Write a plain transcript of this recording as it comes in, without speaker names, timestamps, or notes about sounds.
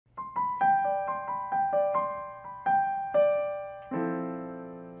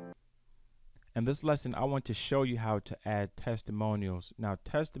In this lesson, I want to show you how to add testimonials. Now,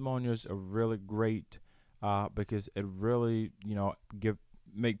 testimonials are really great because it really,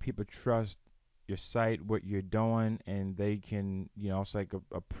 make people trust your site, what you're doing, and they can, it's like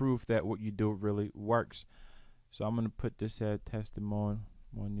a proof that what you do really works. So I'm going to put this at testimonial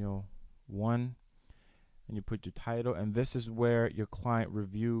 1, and you put your title, and this is where your client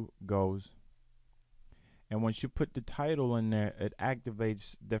review goes. And once you put the title in there, it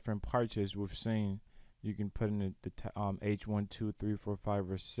activates different parts as we've seen. You can put in the H1, 2, 3, 4,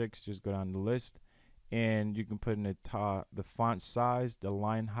 5, or 6. Just go down the list, and you can put in the font size, the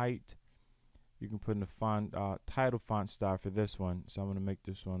line height. You can put in the font title font style for this one. So I'm going to make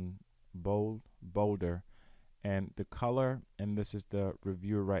this one bolder, and the color. And this is the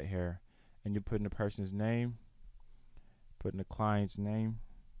review right here. And you put in the person's name, put in the client's name.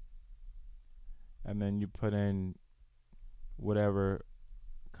 And then you put in whatever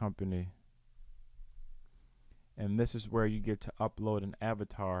company. And this is where you get to upload an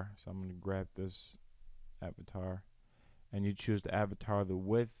avatar. So I'm going to grab this avatar. And you choose the avatar, the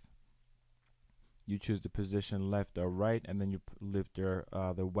width. You choose the position left or right. And then you lift the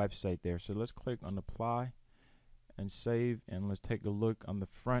website there. So let's click on apply and save. And let's take a look on the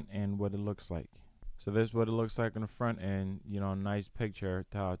front end what it looks like. So this is what it looks like on the front end, nice picture,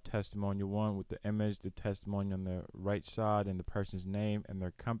 testimonial 1 with the image, the testimonial on the right side, and the person's name and their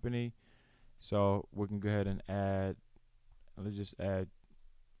company. So we can go ahead and let's just add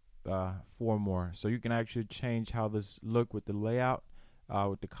 4 more. So you can actually change how this look with the layout,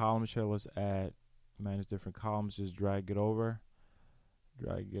 with the columns here. Let's manage different columns, just drag it over,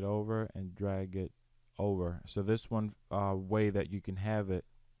 and drag it over. So this one way that you can have it.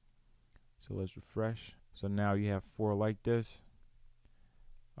 So let's refresh. So now you have 4 like this.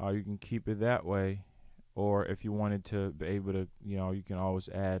 You can keep it that way, or if you wanted to be able to, you can always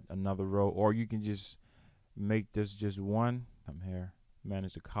add another row, or you can just make this just 1. I'm here,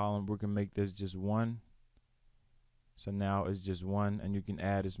 manage the column. We can make this just 1. So now it's just 1, and you can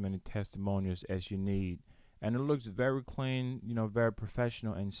add as many testimonials as you need. And it looks very clean, very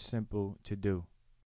professional and simple to do.